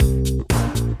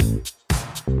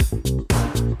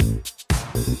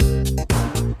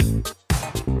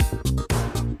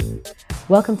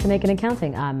Welcome to Making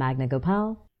Accounting. I'm Magna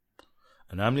Gopal.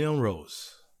 And I'm Leon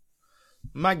Rose.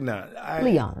 Magna,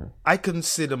 Leon. I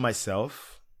consider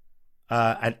myself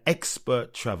an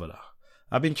expert traveler.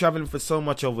 I've been traveling for so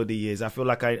much over the years. I feel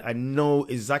like I know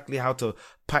exactly how to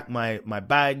pack my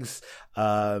bags,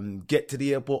 get to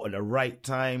the airport at the right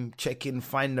time, check in,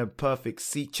 find the perfect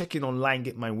seat, check in online,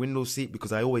 get my window seat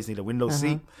because I always need a window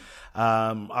seat.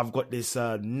 I've got this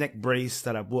neck brace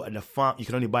that I bought at the farm. You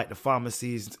can only buy it at the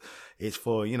pharmacies. It's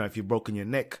for, if you've broken your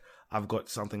neck. I've got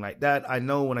something like that. I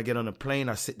know when I get on a plane,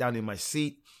 I sit down in my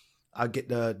seat. I'll get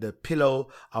the pillow.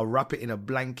 I'll wrap it in a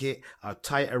blanket. I'll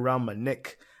tie it around my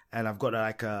neck. And I've got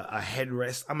like a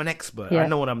headrest. I'm an expert. Yeah. I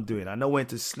know what I'm doing. I know when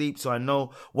to sleep. So I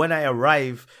know when I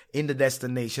arrive in the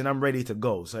destination, I'm ready to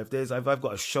go. So if I've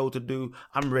got a show to do,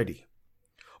 I'm ready.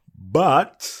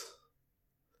 But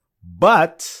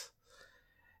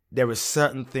there are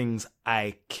certain things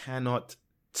I cannot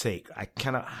take. I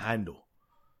cannot handle.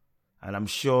 And I'm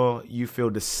sure you feel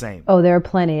the same. Oh, there are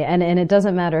plenty. And it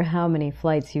doesn't matter how many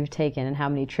flights you've taken and how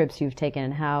many trips you've taken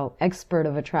and how expert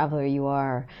of a traveler you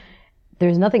are.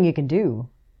 There's nothing you can do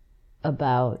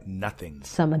about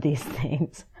some of these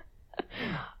things.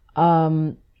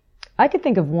 I could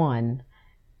think of one.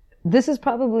 This is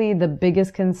probably the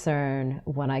biggest concern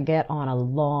when I get on a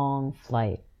long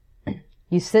flight.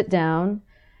 You sit down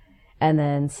and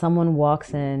then someone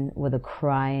walks in with a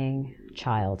crying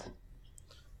child.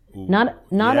 Ooh, not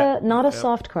a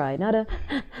soft cry, not a,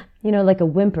 like a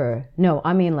whimper. No,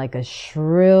 I mean like a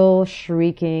shrill,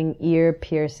 shrieking, ear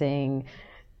piercing,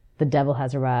 the devil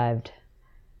has arrived.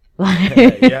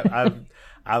 Yeah,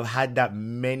 I've had that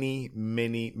many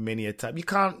a time. You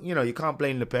can't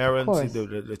blame the parents.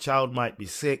 The child might be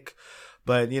sick,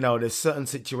 but there's certain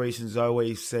situations I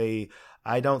always say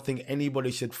I don't think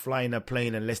anybody should fly in a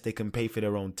plane unless they can pay for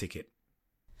their own ticket.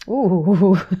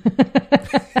 Ooh.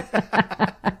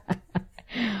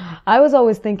 I was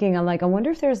always thinking, I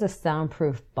wonder if there's a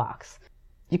soundproof box.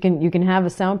 You can have a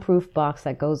soundproof box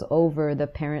that goes over the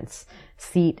parent's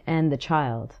seat and the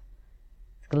child.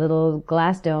 It's a little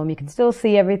glass dome. You can still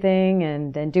see everything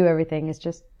and do everything. It's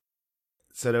just...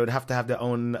 So they would have to have their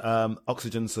own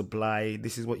oxygen supply.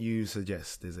 This is what you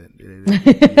suggest, is it?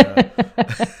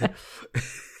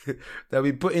 They'll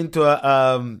be put into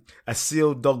a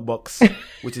sealed dog box,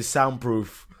 which is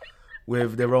soundproof,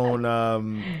 with their own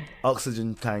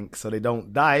oxygen tank, so they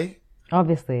don't die.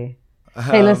 Obviously.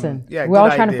 Hey, listen, we're all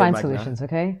trying to find solutions,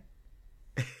 okay?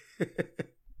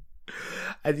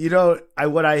 And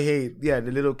what I hate, the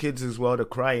little kids as well, they're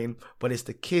crying, but it's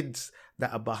the kids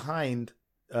that are behind,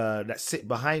 that sit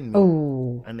behind me.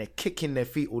 Ooh. And they're kicking their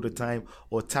feet all the time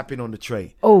or tapping on the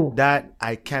tray. Oh. That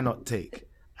I cannot take.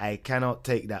 I cannot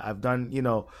take that. I've done,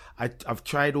 I've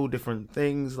tried all different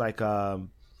things, like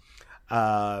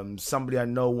somebody I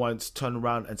know once turned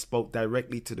around and spoke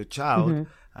directly to the child,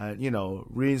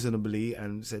 reasonably,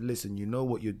 and said, listen,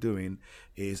 what you're doing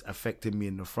is affecting me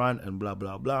in the front and blah,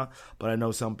 blah, blah. But I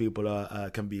know some people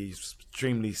can be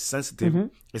extremely sensitive,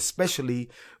 especially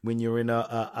when you're in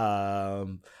a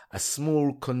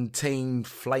small contained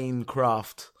flying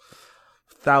craft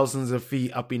thousands of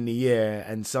feet up in the air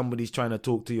and somebody's trying to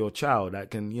talk to your child.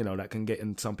 That can get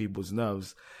in some people's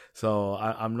nerves. So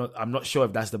I'm not sure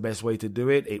if that's the best way to do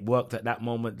it. It worked at that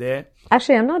moment there.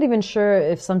 Actually, I'm not even sure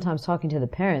if sometimes talking to the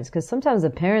parents, because sometimes the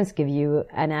parents give you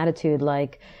an attitude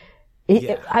like,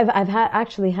 I've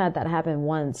actually had that happen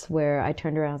once where I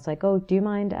turned around. It's like, oh, do you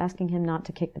mind asking him not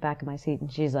to kick the back of my seat? And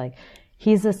she's like,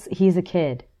 he's a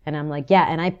kid. And I'm like, yeah,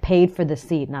 and I paid for the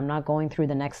seat and I'm not going through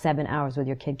the next 7 hours with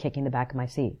your kid kicking the back of my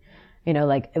seat.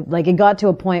 Like it got to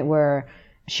a point where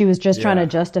she was just trying to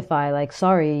justify, like,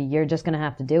 sorry, you're just going to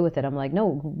have to deal with it. I'm like,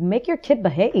 no, make your kid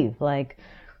behave. Like,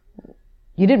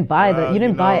 you didn't buy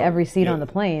buy every seat on the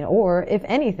plane, or if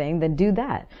anything, then do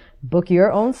that. Book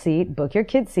your own seat, book your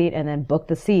kid's seat, and then book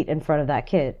the seat in front of that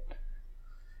kid.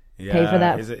 Yeah, pay for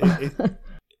that.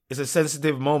 It's a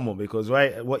sensitive moment because,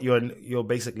 right, what you're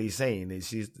basically saying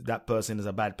is that person is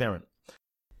a bad parent.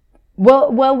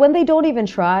 Well, when they don't even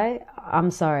try,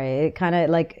 I'm sorry. It kind of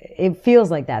it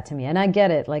feels like that to me. And I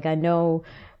get it. Like, I know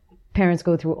parents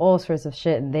go through all sorts of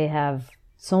shit and they have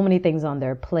so many things on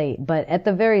their plate. But at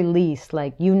the very least,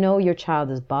 your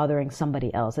child is bothering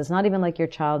somebody else. It's not even like your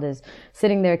child is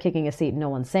sitting there kicking a seat and no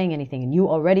one's saying anything. And you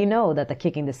already know that the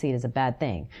kicking the seat is a bad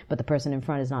thing, but the person in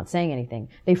front is not saying anything.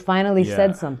 They finally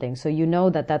said something. So you know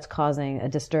that that's causing a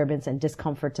disturbance and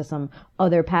discomfort to some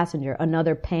other passenger,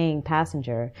 another paying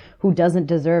passenger who doesn't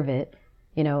deserve it.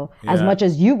 As much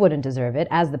as you wouldn't deserve it.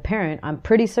 As the parent, I'm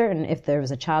pretty certain if there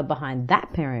was a child behind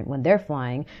that parent when they're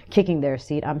flying, kicking their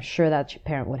seat, I'm sure that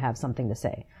parent would have something to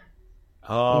say.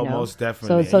 Oh, You know, most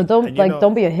definitely. so don't And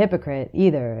don't be a hypocrite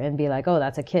either and be like, oh,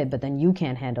 that's a kid, but then you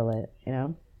can't handle it. You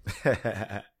know.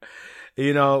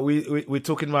 we're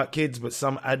talking about kids, but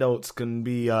some adults can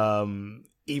be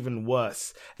even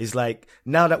worse. It's like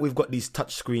now that we've got these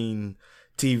touchscreen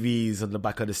TVs on the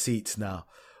back of the seats now,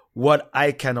 what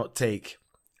I cannot take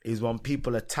is when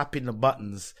people are tapping the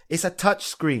buttons. It's a touch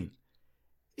screen.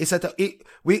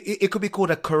 It could be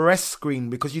called a caress screen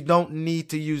because you don't need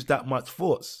to use that much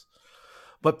force.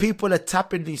 But people are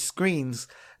tapping these screens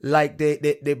like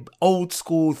they old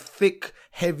school thick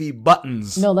heavy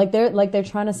buttons. No, they're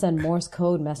trying to send Morse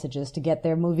code messages to get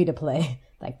their movie to play.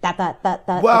 Like that.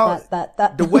 Well,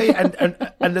 that. The way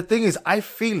and the thing is, I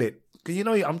feel it. Cause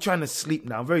I'm trying to sleep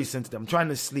now. I'm very sensitive. I'm trying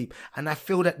to sleep, and I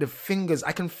feel that the fingers.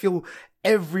 I can feel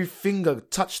every finger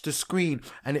touch the screen,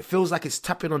 and it feels like it's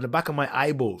tapping on the back of my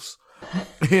eyeballs.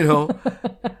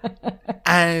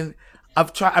 And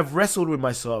I've wrestled with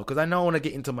myself because I know I want to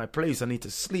get into my place. I need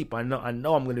to sleep. I know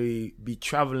I'm going to be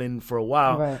traveling for a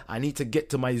while. Right. I need to get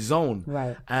to my zone.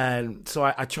 Right. And so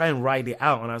I try and ride it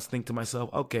out. And I was thinking to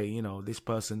myself, okay, this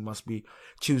person must be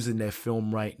choosing their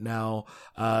film right now.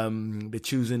 They're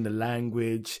choosing the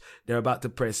language. They're about to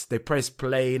press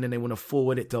play and then they want to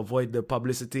forward it to avoid the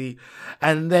publicity.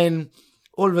 And then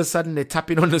all of a sudden, they're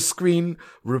tapping on the screen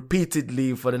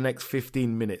repeatedly for the next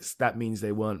 15 minutes. That means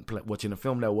they weren't watching a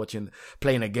film, they were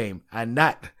playing a game. And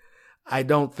I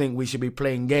don't think we should be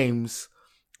playing games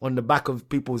on the back of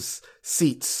people's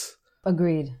seats.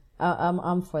 Agreed.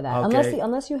 I'm for that. Okay.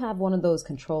 Unless you have one of those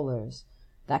controllers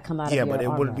that come out of your but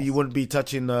armrest. you wouldn't be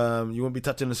touching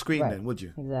the screen then, would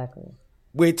you? Exactly.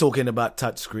 We're talking about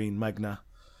touch screen, Magna.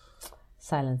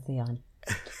 Silence, Theon.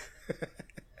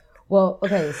 Well,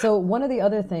 okay, so one of the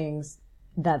other things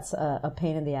that's a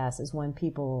pain in the ass is when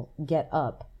people get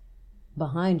up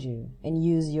behind you and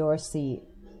use your seat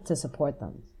to support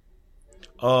them.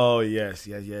 Oh, yes.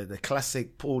 The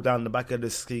classic pull down the back of the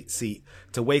seat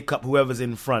to wake up whoever's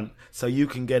in front so you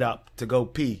can get up to go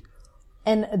pee.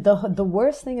 And the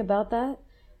worst thing about that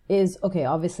is, okay,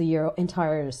 obviously your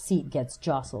entire seat gets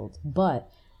jostled, but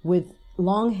with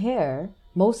long hair,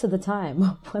 most of the time,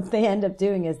 what they end up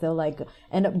doing is they'll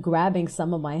end up grabbing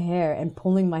some of my hair and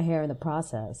pulling my hair in the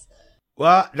process.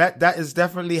 Well, that has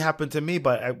definitely happened to me,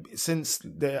 but I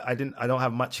don't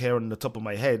have much hair on the top of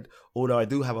my head, although I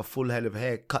do have a full head of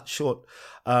hair cut short.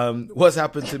 What's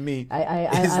happened to me? I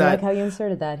like how you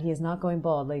inserted that. He is not going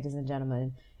bald, ladies and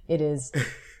gentlemen. It is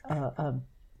a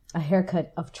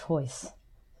haircut of choice.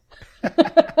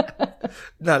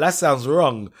 No, that sounds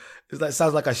wrong.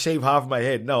 Sounds like I shave half my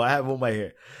head. No, I have all my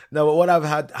hair. No, but what I've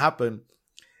had happen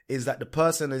is that the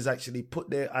person has actually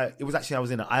I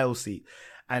was in an aisle seat,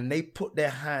 and they put their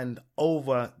hand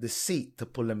over the seat to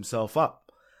pull themselves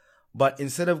up. But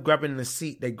instead of grabbing the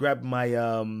seat, they grabbed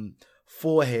my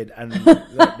forehead and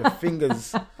the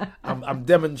fingers. I'm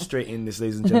demonstrating this,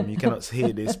 ladies and gentlemen. You cannot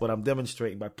hear this, but I'm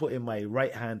demonstrating by putting my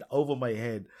right hand over my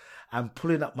head and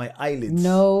pulling up my eyelids.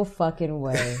 No fucking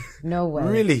way. No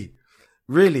way.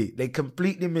 Really, they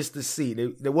completely missed the seat.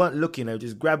 They weren't looking. They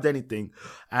just grabbed anything,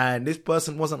 and this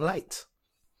person wasn't light.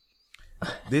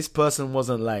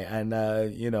 And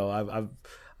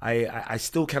I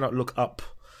still cannot look up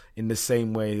in the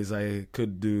same way as I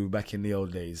could do back in the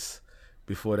old days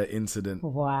before that incident.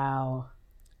 Wow,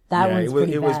 one's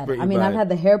pretty bad. I mean, I've had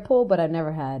the hair pull, but I've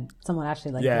never had someone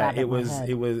actually grab at my head.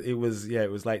 It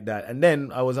was like that. And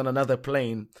then I was on another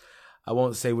plane. I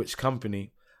won't say which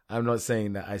company. I'm not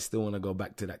saying that I still want to go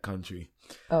back to that country.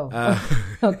 Oh,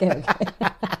 okay.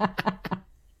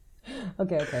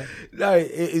 Okay. No,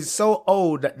 it is so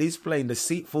old that this plane, the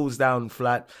seat falls down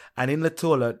flat, and in the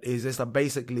toilet is just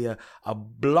basically a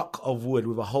block of wood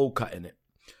with a hole cut in it,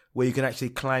 where you can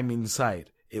actually climb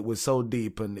inside. It was so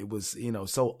deep, and it was,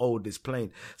 so old, this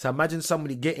plane. So imagine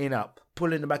somebody getting up,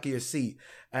 pulling the back of your seat,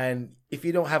 and if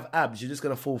you don't have abs, you're just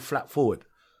going to fall flat forward.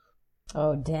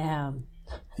 Oh, damn.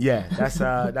 Yeah, that's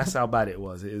how bad it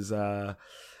was. It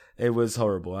was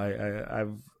horrible.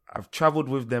 I've traveled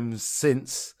with them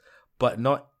since, but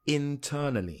not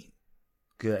internally.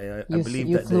 I believe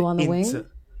you flew on the wing?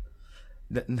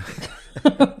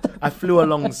 I flew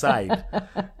alongside.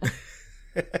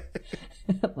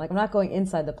 I'm not going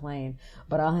inside the plane,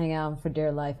 but I'll hang out for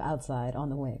dear life outside on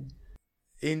the wing.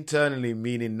 Internally,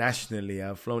 meaning nationally.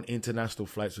 I've flown international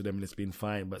flights with them and it's been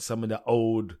fine. But some of the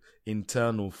old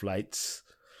internal flights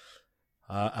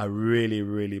are really,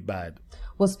 really bad.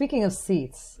 Well, speaking of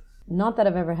seats, not that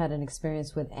I've ever had an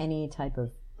experience with any type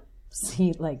of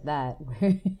seat like that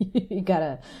where you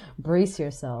gotta brace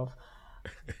yourself.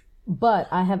 But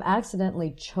I have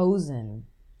accidentally chosen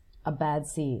a bad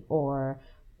seat or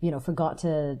forgot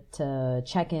to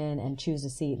check in and choose a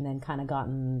seat and then kind of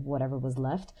gotten whatever was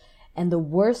left. And the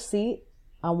worst seat,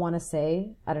 I want to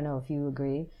say, I don't know if you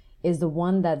agree, is the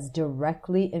one that's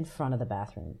directly in front of the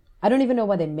bathroom. I don't even know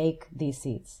why they make these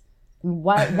seats.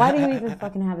 Why do you even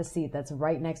fucking have a seat that's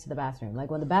right next to the bathroom? Like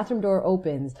when the bathroom door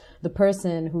opens, the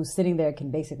person who's sitting there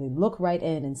can basically look right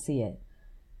in and see it.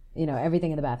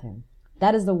 Everything in the bathroom.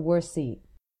 That is the worst seat.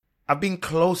 I've been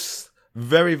close,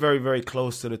 very, very, very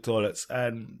close to the toilets.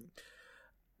 And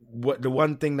the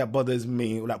one thing that bothered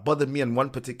me on one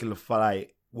particular flight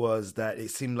was that it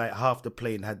seemed like half the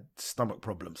plane had stomach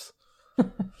problems.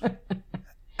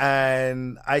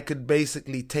 And I could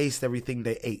basically taste everything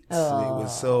they ate. Oh. It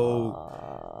was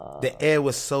the air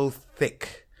was so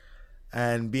thick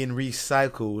and being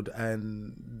recycled,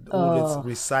 and all its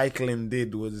recycling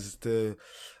did was to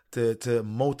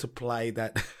multiply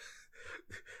that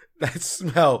that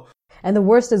smell. And the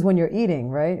worst is when you're eating,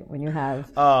 right? When you're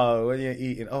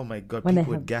eating. Oh my God, people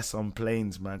with gas on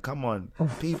planes, man. Come on,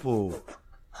 people.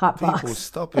 Hot box. People,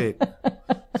 stop it.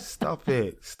 Stop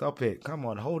it. Come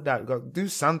on, hold that. Go do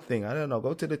something. I don't know.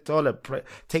 Go to the toilet.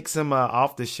 Take some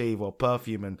aftershave or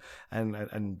perfume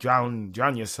and drown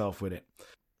yourself with it.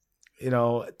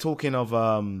 Talking of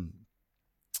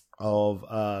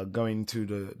going to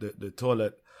the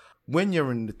toilet. When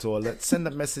you're in the toilet, send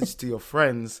a message to your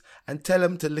friends and tell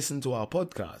them to listen to our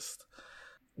podcast.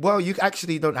 Well, you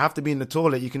actually don't have to be in the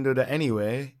toilet. You can do that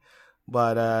anyway.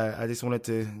 But I just wanted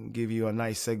to give you a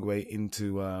nice segue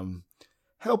into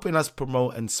helping us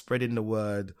promote and spreading the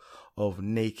word of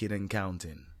Naked and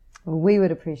Counting. We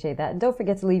would appreciate that. And don't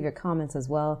forget to leave your comments as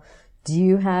well. Do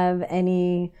you have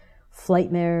any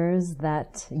flightmares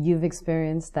that you've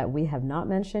experienced that we have not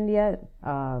mentioned yet?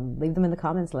 Leave them in the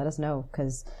comments. Let us know,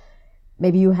 because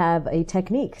maybe you have a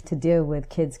technique to deal with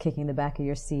kids kicking the back of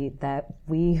your seat that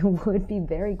we would be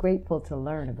very grateful to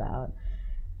learn about.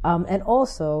 And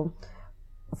also,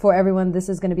 for everyone, this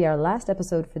is going to be our last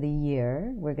episode for the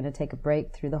year. We're going to take a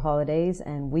break through the holidays,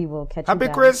 and we will catch you guys.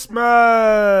 Happy Christmas!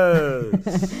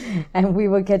 And we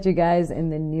will catch you guys in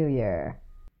the new year.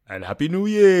 And Happy New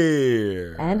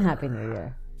Year! And Happy New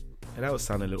Year. And that was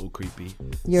sounding a little creepy.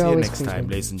 You're See you always next creepy. time,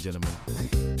 ladies and gentlemen.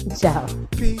 Ciao.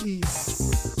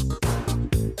 Peace.